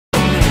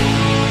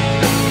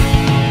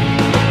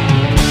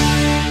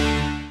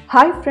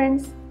Hi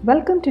friends,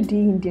 welcome to D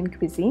Indian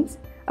Cuisines.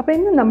 അപ്പോൾ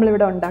ഇന്ന് നമ്മൾ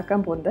ഇവിടെ ഉണ്ടാക്കാൻ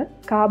പോകുന്നത്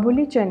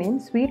കാബൂലി ചനയും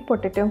സ്വീറ്റ്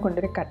പൊട്ടറ്റോയും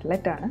കൊണ്ടൊരു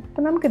കട്ട്ലറ്റ് ആണ്.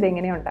 അപ്പോൾ നമുക്ക് ഇത്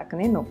എങ്ങനെയാണ്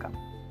ഉണ്ടാക്കുന്നതെന്ന് നോക്കാം.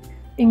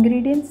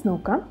 ഇൻഗ്രീഡിയൻസ്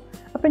നോക്കാം.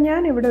 അപ്പോൾ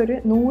ഞാൻ ഇവിടെ ഒരു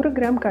 100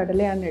 ഗ്രാം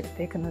കടലയാണ്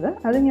എടുത്തേക്കുന്നത്.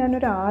 അത് ഞാൻ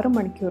ഒരു 6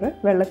 മണിക്കൂർ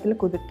വെള്ളത്തിൽ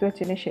കുതിർത്തി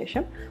വെച്ചതിന്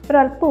ശേഷം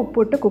ഒരല്പം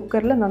ഉപ്പിട്ട്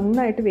കുക്കറിൽ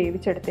നന്നായിട്ട്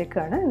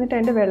വേവിച്ചെടുത്തേക്കാണ്. എന്നിട്ട്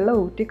അതിൻ്റെ വെള്ളം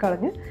ഊറ്റി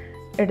കളഞ്ഞ്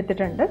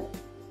എടുത്തിട്ടുണ്ട്.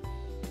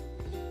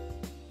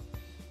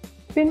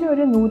 പിന്നെ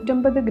ഒരു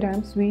 150 ഗ്രാം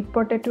സ്വീറ്റ്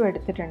പൊട്ടറ്റോ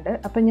എടുത്തിട്ടുണ്ട്.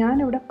 അപ്പോൾ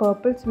ഞാനിവിടെ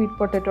പർപ്പിൾ സ്വീറ്റ്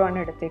പൊട്ടറ്റോ ആണ്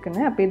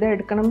എടുത്തേക്കുന്നത്. അപ്പോൾ ഇത്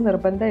എടുക്കണം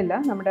നിർബന്ധമില്ല,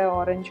 നമ്മുടെ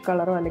ഓറഞ്ച്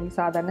കളറോ അല്ലെങ്കിൽ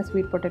സാധാരണ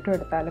സ്വീറ്റ് പൊട്ടറ്റോ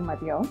എടുത്താലും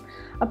മതിയാവും.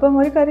 അപ്പം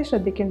ഒരു കാര്യം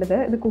ശ്രദ്ധിക്കേണ്ടത്,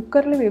 ഇത്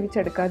കുക്കറിൽ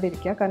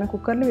വേവിച്ചെടുക്കാതിരിക്കുക. കാരണം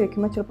കുക്കറിൽ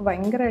വേവിക്കുമ്പോൾ ചിലപ്പോൾ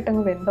ഭയങ്കരമായിട്ട്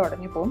അങ്ങ്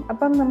വെന്തുടഞ്ഞു പോകും.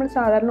 അപ്പം നമ്മൾ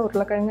സാധാരണ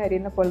ഉരുളക്കിഴങ്ങ്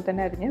അരിയുന്ന പോലെ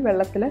തന്നെ അരിഞ്ഞ്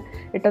വെള്ളത്തിൽ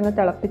ഇട്ടൊന്ന്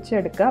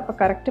തിളപ്പിച്ചെടുക്കുക. അപ്പോൾ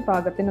കറക്റ്റ്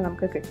പാകത്തിന്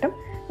നമുക്ക് കിട്ടും.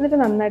 എന്നിട്ട്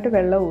നന്നായിട്ട്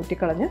വെള്ളം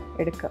ഊറ്റിക്കളഞ്ഞ്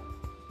എടുക്കുക.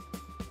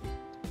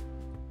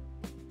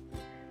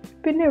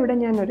 പിന്നെ ഇവിടെ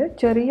ഞാനൊരു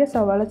ചെറിയ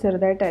സവാള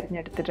ചെറുതായിട്ട്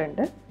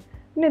അരിഞ്ഞെടുത്തിട്ടുണ്ട്.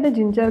 പിന്നെ ഇത്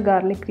ജിഞ്ചർ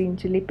ഗാർലിക് ഗ്രീൻ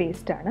ചില്ലി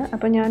പേസ്റ്റാണ്.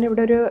 അപ്പോൾ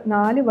ഞാനിവിടെ ഒരു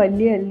 4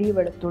 വലിയ അല്ലി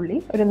വെളുത്തുള്ളി,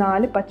 ഒരു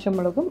 4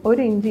 പച്ചമുളകും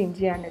 1 ഇഞ്ച്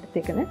ഇഞ്ചിയാണ്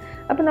എടുത്തേക്കുന്നത്.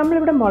 അപ്പോൾ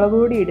നമ്മളിവിടെ മുളക്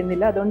പൊടി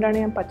ഇടുന്നില്ല, അതുകൊണ്ടാണ്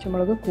ഞാൻ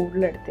പച്ചമുളക്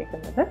കൂടുതൽ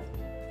എടുത്തേക്കുന്നത്.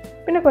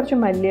 പിന്നെ കുറച്ച്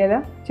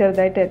മല്ലിയില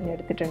ചെറുതായിട്ട്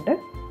അരിഞ്ഞെടുത്തിട്ടുണ്ട്.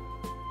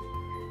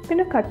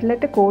 പിന്നെ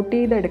കട്ട്ലറ്റ് കോട്ട്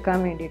ചെയ്തെടുക്കാൻ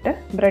വേണ്ടിയിട്ട്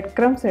ബ്രെഡ്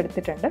ക്രംസ്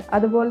എടുത്തിട്ടുണ്ട്.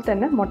 അതുപോലെ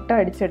തന്നെ മുട്ട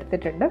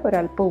അടിച്ചെടുത്തിട്ടുണ്ട്,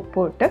 ഒരല്പം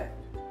ഉപ്പും ഇട്ട്.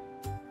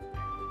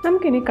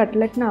 നമുക്കിനി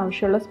കട്ട്ലറ്റിന്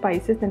ആവശ്യമുള്ള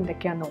സ്പൈസസ്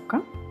എന്തൊക്കെയാണെന്ന്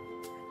നോക്കാം.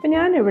 അപ്പോൾ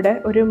ഞാനിവിടെ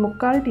ഒരു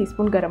 3/4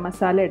 ടീസ്പൂൺ ഗരം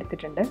മസാല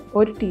എടുത്തിട്ടുണ്ട്,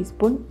 1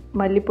 ടീസ്പൂൺ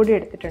മല്ലിപ്പൊടി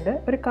എടുത്തിട്ടുണ്ട്,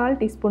 ഒരു 1/4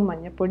 ടീസ്പൂൺ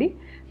മഞ്ഞൾപ്പൊടി,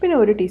 പിന്നെ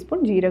 1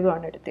 ടീസ്പൂൺ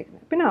ജീരകമാണ്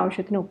എടുത്തേക്കുന്നത്. പിന്നെ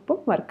ആവശ്യത്തിന്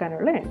ഉപ്പും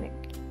വറുക്കാനുള്ള എണ്ണയും.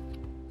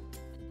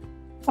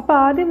 അപ്പോൾ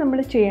ആദ്യം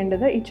നമ്മൾ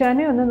ചെയ്യേണ്ടത് ഈ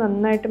ചനയൊന്ന്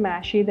നന്നായിട്ട്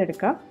മാഷ്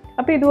ചെയ്തെടുക്കുക.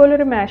 അപ്പോൾ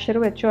ഇതുപോലൊരു മാഷർ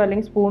വെച്ചോ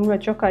അല്ലെങ്കിൽ സ്പൂൺ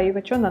വെച്ചോ കൈ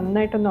വെച്ചോ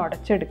നന്നായിട്ടൊന്ന്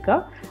ഉടച്ചെടുക്കുക.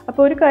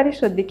 അപ്പോൾ ഒരു കാര്യം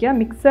ശ്രദ്ധിക്കുക,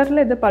 മിക്സറിൽ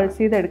ഇത് പൾസ്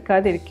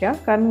ചെയ്തെടുക്കാതിരിക്കുക.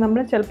 കാരണം നമ്മൾ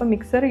ചിലപ്പോൾ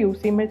മിക്സർ യൂസ്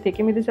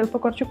ചെയ്യുമ്പോഴത്തേക്കും ഇത്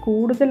ചിലപ്പോൾ കുറച്ച്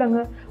കൂടുതൽ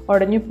അങ്ങ്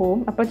ഉടഞ്ഞു പോകും.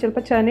 അപ്പോൾ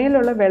ചിലപ്പോൾ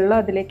ചനയിലുള്ള വെള്ളം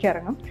അതിലേക്ക്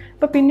ഇറങ്ങും.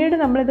 അപ്പോൾ പിന്നീട്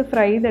നമ്മളിത്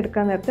ഫ്രൈ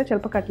ചെയ്തെടുക്കാൻ നേരത്തെ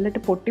ചിലപ്പോൾ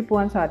കട്ട്ലറ്റ്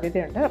പൊട്ടിപ്പോകാൻ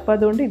സാധ്യതയുണ്ട്. അപ്പോൾ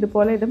അതുകൊണ്ട്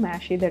ഇതുപോലെ ഇത്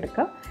മാഷ്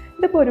ചെയ്തെടുക്കുക.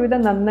 ഇതിപ്പോൾ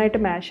ഒരുവിധം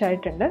നന്നായിട്ട് മാഷ്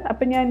ആയിട്ടുണ്ട്.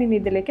 അപ്പോൾ ഞാൻ ഇനി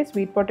ഇതിലേക്ക്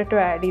സ്വീറ്റ് പൊട്ടറ്റോ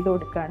ആഡ് ചെയ്ത്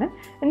കൊടുക്കുകയാണ്.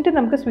 എന്നിട്ട്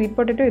നമുക്ക് സ്വീറ്റ്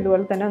പൊട്ടറ്റോ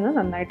ഇതുപോലെ തന്നെ ഒന്ന്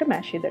നന്നായിട്ട്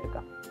മാഷ്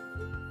ചെയ്തെടുക്കാം.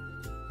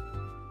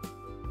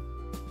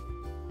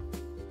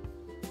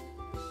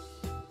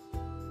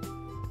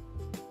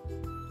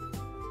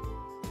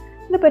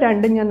 ഇതിപ്പോൾ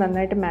രണ്ടും ഞാൻ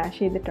നന്നായിട്ട് മാഷ്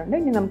ചെയ്തിട്ടുണ്ട്.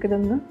 ഇനി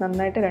നമുക്കിതൊന്ന്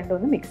നന്നായിട്ട് രണ്ടും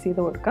ഒന്ന് മിക്സ് ചെയ്ത്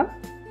കൊടുക്കാം.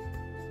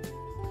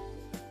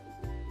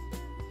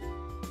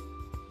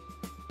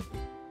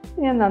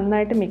 ഞാൻ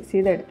നന്നായിട്ട് മിക്സ്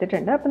ചെയ്ത്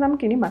എടുത്തിട്ടുണ്ട്. അപ്പോൾ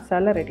നമുക്കിനി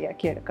മസാല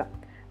റെഡിയാക്കി എടുക്കാം.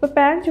 അപ്പോൾ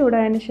പാൻ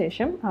ചൂടായതിന്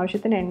ശേഷം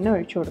ആവശ്യത്തിന് എണ്ണ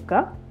ഒഴിച്ചു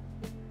കൊടുക്കുക.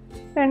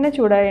 എണ്ണ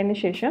ചൂടായതിന്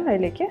ശേഷം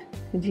അതിലേക്ക്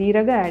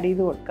ജീരകം ആഡ്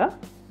ചെയ്ത് കൊടുക്കുക.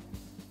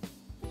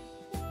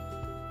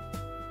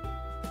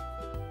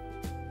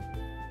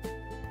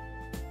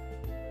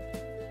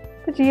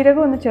 അപ്പോൾ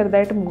ജീരകം ഒന്ന്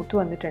ചെറുതായിട്ട് മൂത്ത്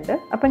വന്നിട്ടുണ്ട്.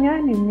 അപ്പോൾ ഞാൻ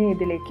ഇന്ന്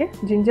ഇതിലേക്ക്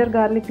ginger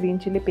garlic green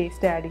chilli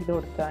paste add ചെയ്ത്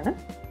കൊടുക്കുകയാണ്.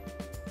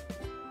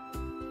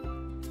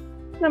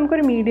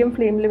 നമുക്കൊരു മീഡിയം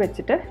ഫ്ലെയിമിൽ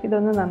വെച്ചിട്ട്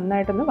ഇതൊന്ന്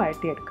നന്നായിട്ടൊന്ന്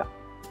വഴറ്റിയെടുക്കാം.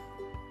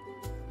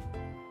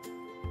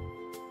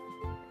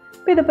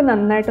 അപ്പോൾ ഇതിപ്പോൾ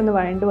നന്നായിട്ടൊന്ന്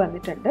വഴണ്ട്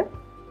വന്നിട്ടുണ്ട്.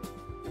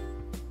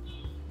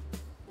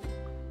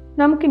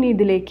 നമുക്കിനി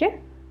ഇതിലേക്ക്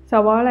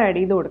സവാള ആഡ്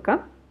ചെയ്ത് കൊടുക്കാം.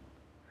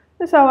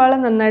 സവാള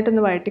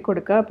നന്നായിട്ടൊന്ന് വഴറ്റി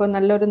കൊടുക്കുക. അപ്പോൾ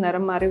നല്ലൊരു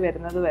നിറം മാറി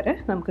വരുന്നത് വരെ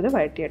നമുക്കിത്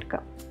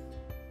വഴറ്റിയെടുക്കാം.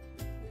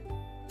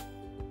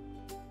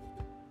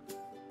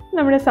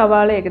 നമ്മുടെ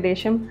സവാള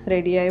ഏകദേശം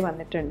റെഡിയായി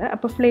വന്നിട്ടുണ്ട്.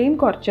 അപ്പോൾ ഫ്ലെയിം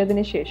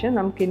കുറച്ചതിന് ശേഷം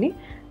നമുക്കിനി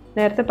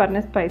നേരത്തെ പറഞ്ഞ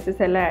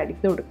സ്പൈസസ് എല്ലാം ആഡ്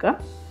ചെയ്ത് കൊടുക്കുക.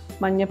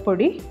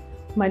 മഞ്ഞൾപ്പൊടി,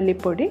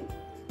 മല്ലിപ്പൊടി,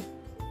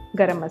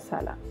 ഗരം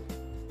മസാല.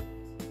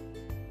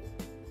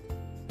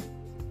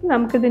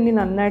 നമുക്കിതിനി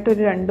നന്നായിട്ട്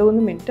ഒരു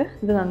 2-3 മിനിറ്റ്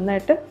ഇത്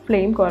നന്നായിട്ട്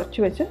ഫ്ലെയിം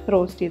കുറച്ച് വെച്ച്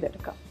റോസ്റ്റ്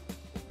ചെയ്തെടുക്കാം.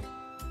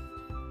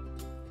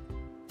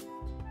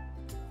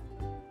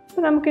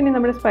 അപ്പോൾ നമുക്കിനി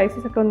നമ്മുടെ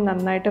സ്പൈസസ് ഒക്കെ ഒന്ന്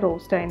നന്നായിട്ട്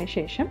റോസ്റ്റ് ആയതിന്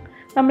ശേഷം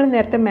നമ്മൾ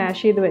നേരത്തെ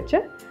മാഷ് ചെയ്ത് വെച്ച്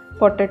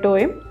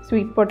പൊട്ടറ്റോയും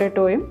സ്വീറ്റ്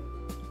പൊട്ടറ്റോയും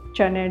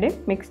ചനയുടെയും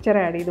മിക്സ്ചർ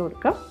ആഡ് ചെയ്ത്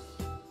കൊടുക്കുക.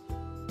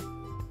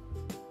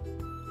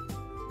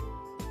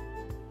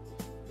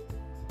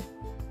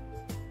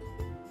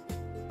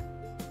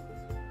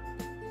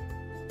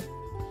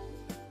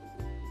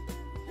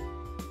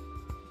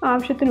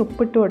 ആവശ്യത്തിന്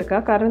ഉപ്പിട്ട്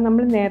കൊടുക്കുക. കാരണം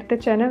നമ്മൾ നേരത്തെ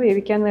ചന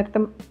വേവിക്കാൻ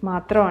നേരത്തെ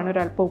മാത്രമാണ്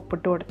ഒരല്പം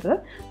ഉപ്പിട്ട് കൊടുത്തത്.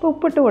 അപ്പോൾ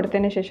ഉപ്പിട്ട്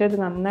കൊടുത്തതിന് ശേഷം ഇത്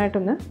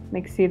നന്നായിട്ടൊന്ന്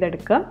മിക്സ്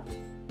ചെയ്തെടുക്കുക.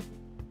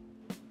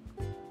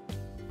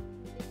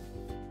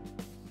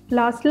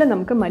 ലാസ്റ്റിൽ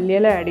നമുക്ക്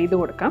മല്ലിയില ആഡ് ചെയ്ത്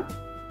കൊടുക്കാം.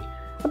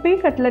 അപ്പോൾ ഈ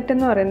കട്ട്ലറ്റ്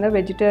എന്ന് പറയുന്നത്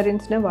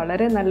വെജിറ്റേറിയൻസിന്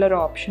വളരെ നല്ലൊരു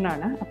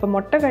ഓപ്ഷനാണ്. അപ്പോൾ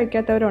മുട്ട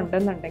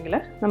കഴിക്കാത്തവരുണ്ടെന്നുണ്ടെങ്കിൽ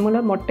നമ്മൾ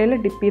മുട്ടയിൽ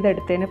ഡിപ്പ്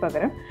ചെയ്തെടുത്തതിന്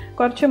പകരം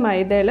കുറച്ച്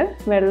മൈദയിൽ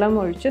വെള്ളം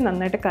ഒഴിച്ച്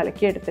നന്നായിട്ട്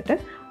കലക്കി എടുത്തിട്ട്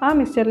ആ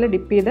മിക്സ്ചറിൽ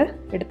ഡിപ്പ് ചെയ്ത്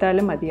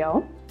എടുത്താലും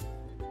മതിയാവും.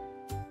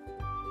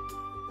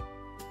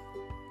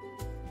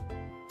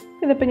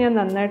 ഇതിപ്പോൾ ഞാൻ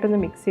നന്നായിട്ടൊന്ന്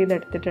മിക്സ്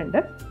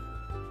ചെയ്തെടുത്തിട്ടുണ്ട്.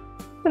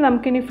 അപ്പോൾ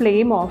നമുക്കിനി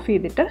ഫ്ലെയിം ഓഫ്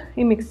ചെയ്തിട്ട്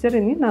ഈ മിക്സ്ചർ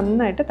ഇനി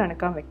നന്നായിട്ട്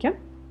തണുക്കാൻ വയ്ക്കാം.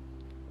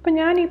 അപ്പോൾ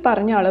ഞാൻ ഈ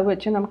പറഞ്ഞ അളവ്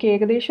വെച്ച് നമുക്ക്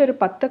ഏകദേശം ഒരു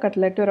 10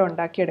 കട്ട്ലറ്റ് വരെ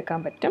ഉണ്ടാക്കിയെടുക്കാൻ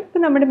പറ്റും.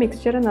 അപ്പോൾ നമ്മുടെ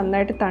മിക്സ്ചർ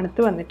നന്നായിട്ട്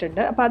തണുത്ത്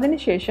വന്നിട്ടുണ്ട്. അപ്പോൾ അതിന്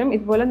ശേഷം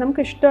ഇതുപോലെ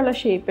നമുക്ക് ഇഷ്ടമുള്ള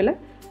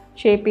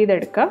ഷേപ്പ്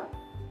ചെയ്തെടുക്കുക.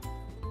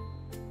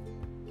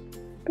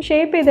 അപ്പോൾ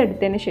ഷേപ്പ്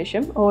ചെയ്തെടുത്തതിന്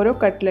ശേഷം ഓരോ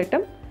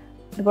കട്ട്ലറ്റും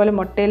ഇതുപോലെ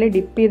മുട്ടയിൽ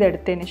ഡിപ്പ്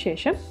ചെയ്തെടുത്തതിന്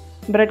ശേഷം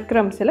ബ്രെഡ്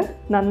ക്രംസിൽ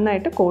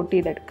നന്നായിട്ട് കോട്ട്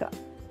ചെയ്തെടുക്കുക.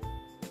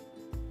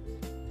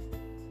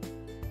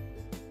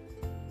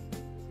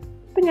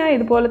 അപ്പം ഞാൻ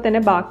ഇതുപോലെ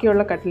തന്നെ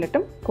ബാക്കിയുള്ള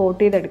കട്ട്ലറ്റും കോട്ട്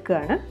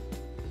ചെയ്തെടുക്കുകയാണ്.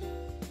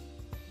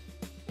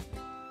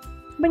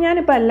 അപ്പോൾ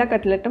ഞാനിപ്പോൾ എല്ലാ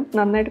കട്ട്ലറ്റും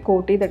നന്നായിട്ട്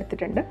കോട്ട്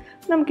ചെയ്തെടുത്തിട്ടുണ്ട്.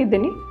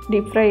 നമുക്കിതിനി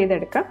ഡീപ് ഫ്രൈ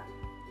ചെയ്തെടുക്കാം.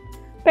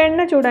 അപ്പോൾ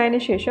എണ്ണ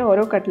ചൂടായതിന് ശേഷം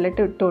ഓരോ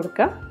കട്ട്ലറ്റും ഇട്ട്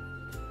കൊടുക്കുക.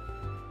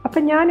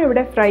 അപ്പം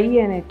ഞാനിവിടെ ഫ്രൈ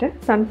ചെയ്യാനായിട്ട്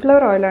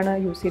സൺഫ്ലവർ ഓയിലാണ്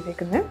യൂസ്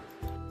ചെയ്തേക്കുന്നത്.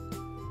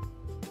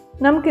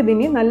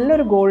 നമുക്കിതിനി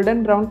നല്ലൊരു ഗോൾഡൻ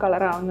ബ്രൗൺ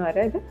കളർ ആവുന്ന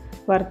വരെ ഇത്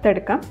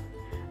വറുത്തെടുക്കാം.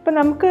 അപ്പോൾ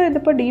നമുക്ക്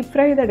ഇതിപ്പോൾ ഡീപ്പ്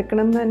ഫ്രൈ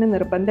ചെയ്തെടുക്കണമെന്ന് തന്നെ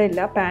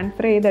നിർബന്ധമില്ല. പാൻ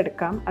ഫ്രൈ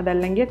ചെയ്തെടുക്കാം.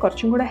 അതല്ലെങ്കിൽ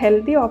കുറച്ചും കൂടെ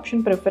ഹെൽത്തി ഓപ്ഷൻ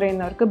പ്രിഫർ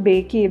ചെയ്യുന്നവർക്ക്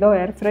ബേക്ക് ചെയ്തോ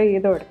എയർ ഫ്രൈ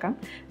ചെയ്തോ എടുക്കാം.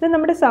 ഇത്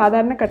നമ്മുടെ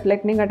സാധാരണ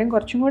കട്ട്ലറ്റിനെക്കാട്ടും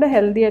കുറച്ചും കൂടെ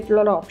ഹെൽത്തി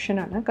ആയിട്ടുള്ള ഒരു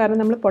ഓപ്ഷനാണ്. കാരണം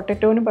നമ്മൾ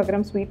പൊട്ടറ്റോന്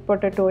പകരം സ്വീറ്റ്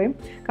പൊട്ടറ്റോയും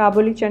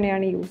കാബൂലി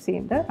ചനയാണ് യൂസ്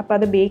ചെയ്യുന്നത്. അപ്പോൾ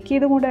അത് ബേക്ക്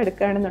ചെയ്ത് കൂടെ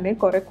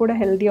എടുക്കുകയാണെന്നുണ്ടെങ്കിൽ കുറേ കൂടെ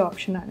ഹെൽത്തി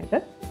ഓപ്ഷനാണിത്.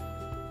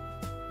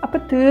 അപ്പോൾ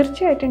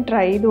തീർച്ചയായിട്ടും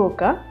ട്രൈ ചെയ്ത്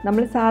നോക്കുക.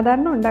 നമ്മൾ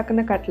സാധാരണ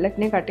ഉണ്ടാക്കുന്ന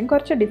കട്ട്ലറ്റിനെക്കാട്ടും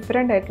കുറച്ച്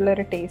ഡിഫറെൻ്റ്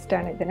ആയിട്ടുള്ളൊരു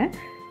ടേസ്റ്റാണ് ഇതിന്.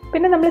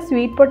 പിന്നെ നമ്മൾ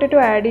സ്വീറ്റ് പൊട്ടറ്റോ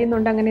ആഡ്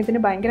ചെയ്യുന്നുണ്ട്, അങ്ങനെ ഇതിന്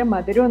ഭയങ്കര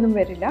മധുരമൊന്നും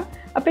വരില്ല.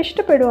 അപ്പോൾ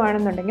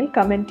ഇഷ്ടപ്പെടുകയാണെന്നുണ്ടെങ്കിൽ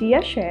കമൻറ്റ്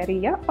ചെയ്യുക, ഷെയർ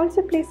ചെയ്യുക.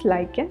 Also please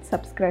like and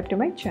subscribe to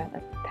my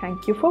channel.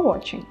 Thank you for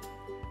watching.